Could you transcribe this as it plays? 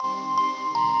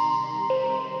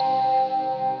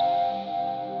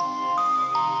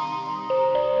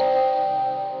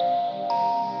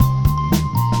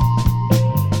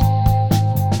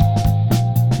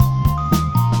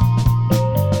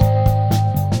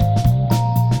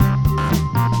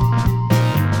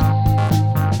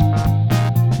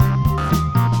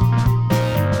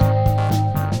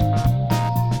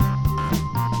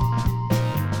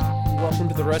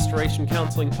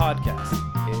Counseling Podcast.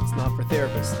 It's not for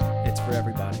therapists, it's for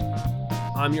everybody.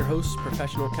 I'm your host,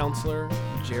 professional counselor,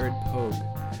 Jared Pogue.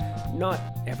 Not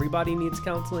everybody needs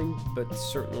counseling, but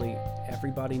certainly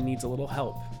everybody needs a little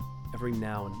help every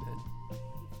now and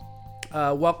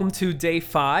then. Welcome to day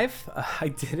 5. I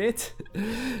did it.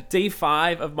 Day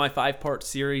 5 of my 5-part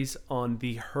series on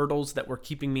the hurdles that were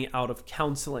keeping me out of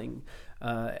counseling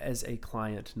as a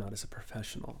client, not as a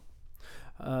professional.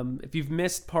 If you've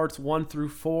missed parts 1 through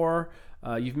 4,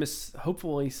 you've missed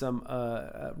hopefully some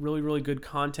really good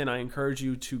content. I encourage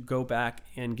you to go back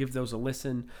and give those a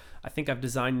listen. I think I've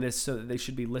designed this so that they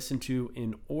should be listened to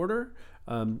in order.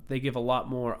 They give a lot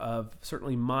more of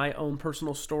certainly my own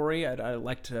personal story. I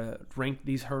like to rank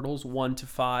these hurdles 1 to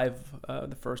 5,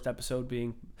 the first episode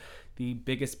being the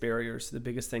biggest barriers, the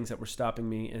biggest things that were stopping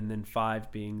me, and then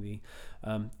 5 being the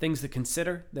things to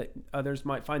consider that others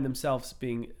might find themselves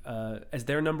being as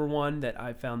their number 1, that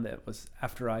I found that was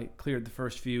after I cleared the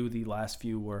first few, the last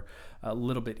few were a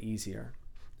little bit easier.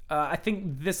 I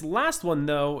think this last one,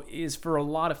 though, is for a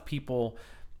lot of people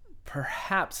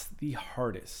perhaps the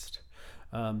hardest.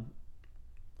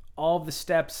 All of the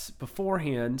steps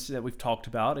beforehand that we've talked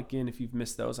about, again, if you've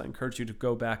missed those, I encourage you to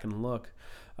go back and look,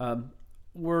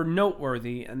 were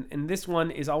noteworthy. And this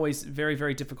one is always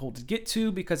very difficult to get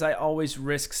to because I always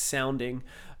risk sounding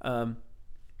a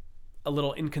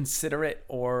little inconsiderate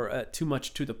or too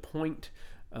much to the point.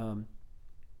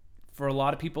 For a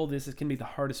lot of people, this can be the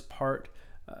hardest part.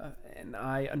 And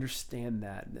I understand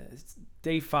that.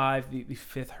 Day 5, the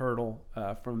 5th hurdle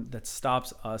that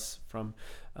stops us from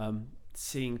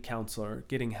seeing a counselor,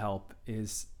 getting help,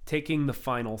 is taking the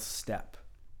final step.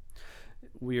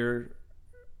 We're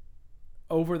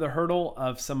over the hurdle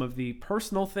of some of the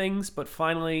personal things, but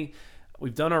finally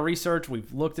we've done our research,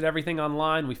 we've looked at everything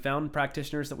online, we found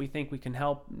practitioners that we think we can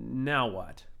help. Now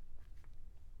what?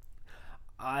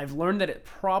 I've learned that it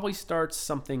probably starts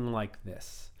something like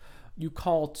this. You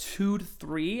call 2 to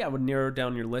 3, I would narrow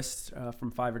down your list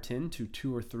from 5 or 10 to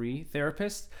 2 or 3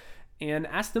 therapists, and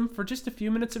ask them for just a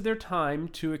few minutes of their time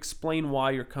to explain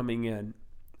why you're coming in.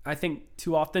 I think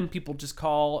too often people just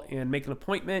call and make an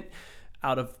appointment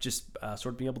out of just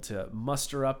sort of being able to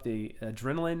muster up the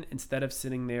adrenaline instead of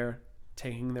sitting there,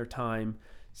 taking their time,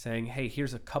 saying, hey,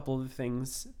 here's a couple of the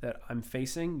things that I'm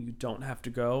facing. You don't have to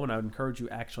go, and I would encourage you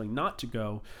actually not to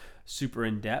go super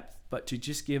in depth, but to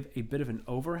just give a bit of an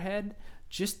overhead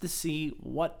just to see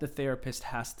what the therapist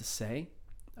has to say.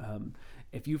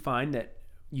 If you find that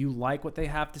you like what they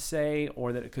have to say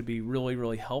or that it could be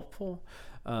really helpful,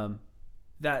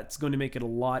 that's going to make it a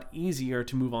lot easier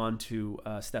to move on to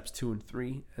steps 2 and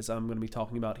 3, as I'm going to be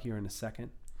talking about here in a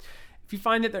second. If you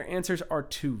find that their answers are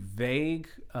too vague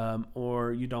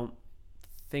or you don't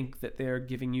think that they're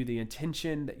giving you the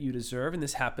attention that you deserve, and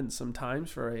this happens sometimes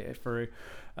for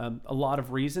a lot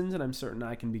of reasons, and I'm certain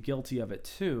I can be guilty of it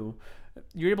too,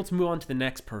 you're able to move on to the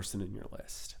next person in your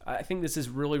list. I think this is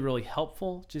really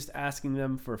helpful, just asking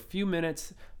them for a few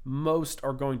minutes. Most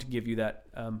are going to give you that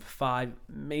 5,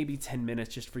 maybe 10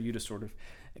 minutes just for you to sort of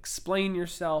explain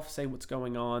yourself, say what's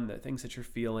going on, the things that you're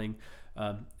feeling,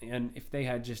 and if they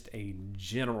had just a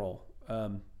general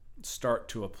start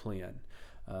to a plan.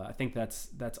 I think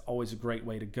that's always a great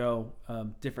way to go.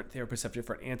 Different therapists have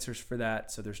different answers for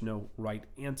that, so there's no right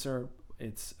answer.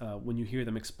 It's when you hear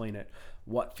them explain it,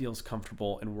 what feels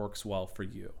comfortable and works well for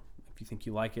you. If you think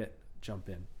you like it, jump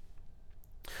in.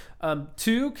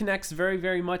 2 connects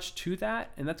very much to that,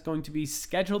 and that's going to be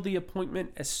schedule the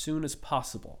appointment as soon as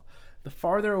possible. The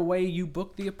farther away you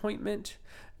book the appointment,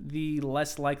 the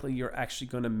less likely you're actually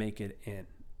going to make it in.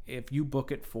 If you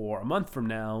book it for a month from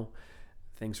now,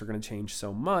 things are going to change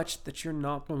so much that you're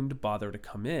not going to bother to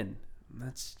come in. And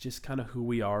that's just kind of who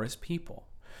we are as people.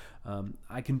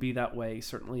 I can be that way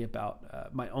certainly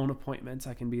about my own appointments.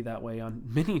 I can be that way on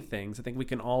many things. I think we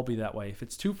can all be that way. If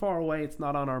it's too far away, it's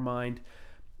not on our mind,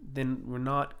 then we're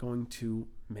not going to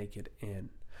make it in.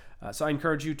 So I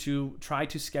encourage you to try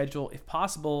to schedule, if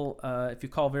possible, if you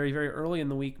call very early in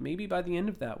the week, maybe by the end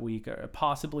of that week, or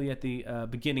possibly at the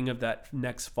beginning of that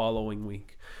next following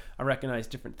week. I recognize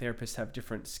different therapists have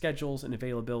different schedules and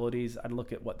availabilities. I'd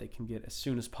look at what they can get as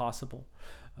soon as possible,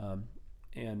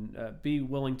 and be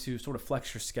willing to sort of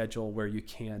flex your schedule where you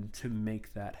can to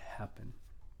make that happen.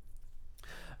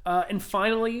 And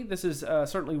finally, this is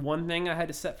certainly one thing I had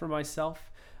to set for myself.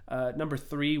 Number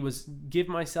 3 was give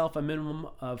myself a minimum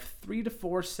of 3 to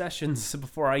 4 sessions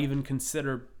before I even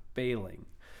consider bailing.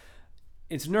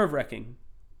 It's nerve-wracking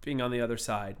being on the other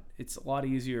side. It's a lot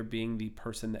easier being the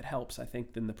person that helps, I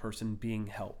think, than the person being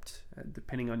helped.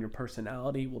 Depending on your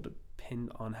personality will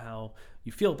depend on how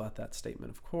you feel about that statement,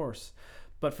 of course.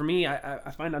 But for me,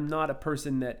 I find I'm not a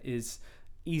person that is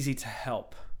easy to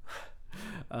help.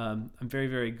 I'm very,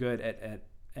 very good at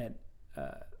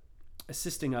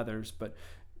assisting others, but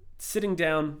sitting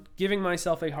down, giving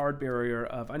myself a hard barrier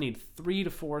of I need 3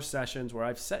 to 4 sessions where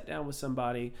I've sat down with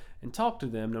somebody and talked to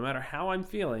them, no matter how I'm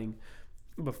feeling,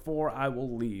 before I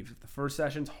will leave. If the first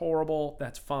session's horrible,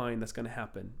 that's fine. That's going to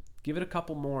happen. Give it a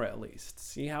couple more at least.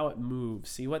 See how it moves.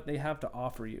 See what they have to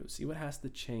offer you. See what has to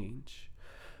change.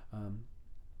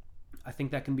 I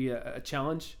think that can be a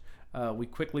challenge. We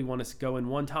quickly want to go in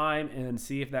one time and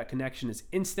see if that connection is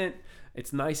instant.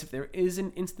 It's nice if there is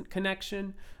an instant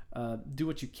connection. Do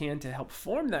what you can to help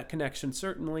form that connection,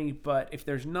 certainly. But if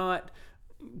there's not,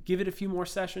 give it a few more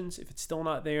sessions. If it's still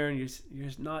not there and you're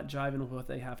just not jiving with what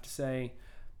they have to say,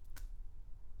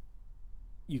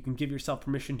 you can give yourself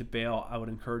permission to bail. I would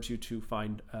encourage you to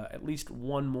find at least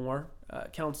one more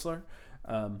counselor,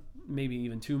 maybe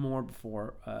even 2 more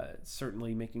before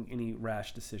certainly making any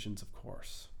rash decisions, of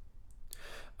course.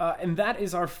 And that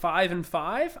is our 5 and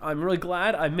 5. I'm really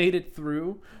glad I made it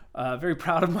through. Very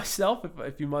proud of myself,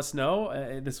 if you must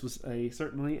know. This was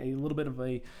certainly a little bit of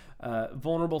a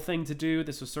vulnerable thing to do.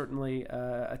 This was certainly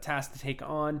a task to take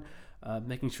on,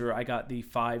 making sure I got the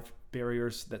 5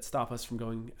 barriers that stop us from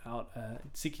going out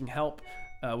seeking help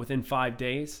within 5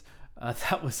 days.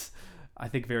 That was, I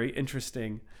think, very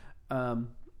interesting.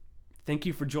 Thank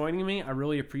you for joining me. I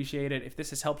really appreciate it. If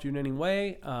this has helped you in any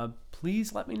way,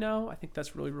 please let me know. I think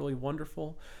that's really, really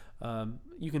wonderful.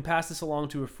 You can pass this along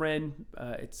to a friend.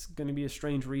 It's going to be a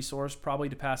strange resource probably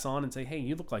to pass on and say, hey,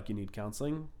 you look like you need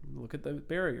counseling. Look at the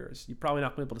barriers. You're probably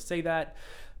not going to be able to say that,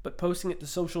 but posting it to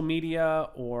social media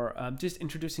or just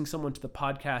introducing someone to the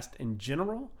podcast in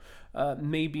general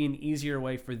may be an easier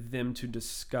way for them to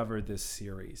discover this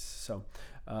series. So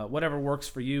whatever works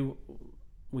for you.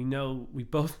 We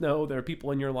both know there are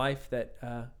people in your life that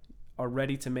are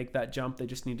ready to make that jump. They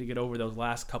just need to get over those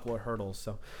last couple of hurdles.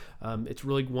 So it's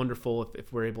really wonderful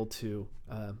if we're able to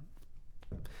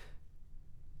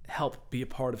help be a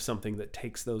part of something that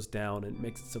takes those down and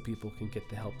makes it so people can get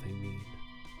the help they need.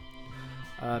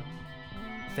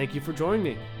 Thank you for joining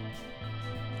me.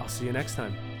 I'll see you next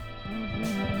time.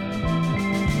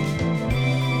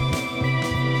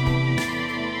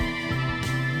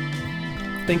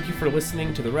 Thank you for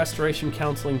listening to the Restoration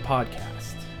Counseling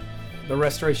Podcast. The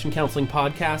Restoration Counseling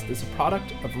Podcast is a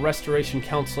product of Restoration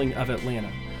Counseling of Atlanta,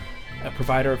 a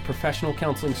provider of professional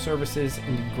counseling services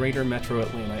in the greater metro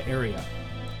Atlanta area.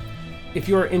 If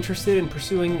you are interested in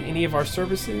pursuing any of our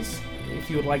services, if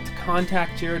you would like to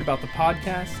contact Jared about the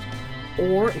podcast,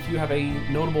 or if you have a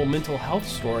notable mental health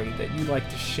story that you'd like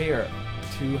to share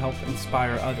to help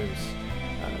inspire others,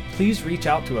 please reach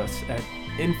out to us at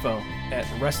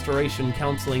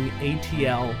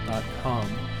info@restorationcounselingatl.com.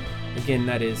 Again,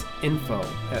 that is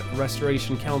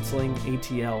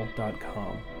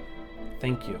info@restorationcounselingatl.com.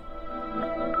 Thank you.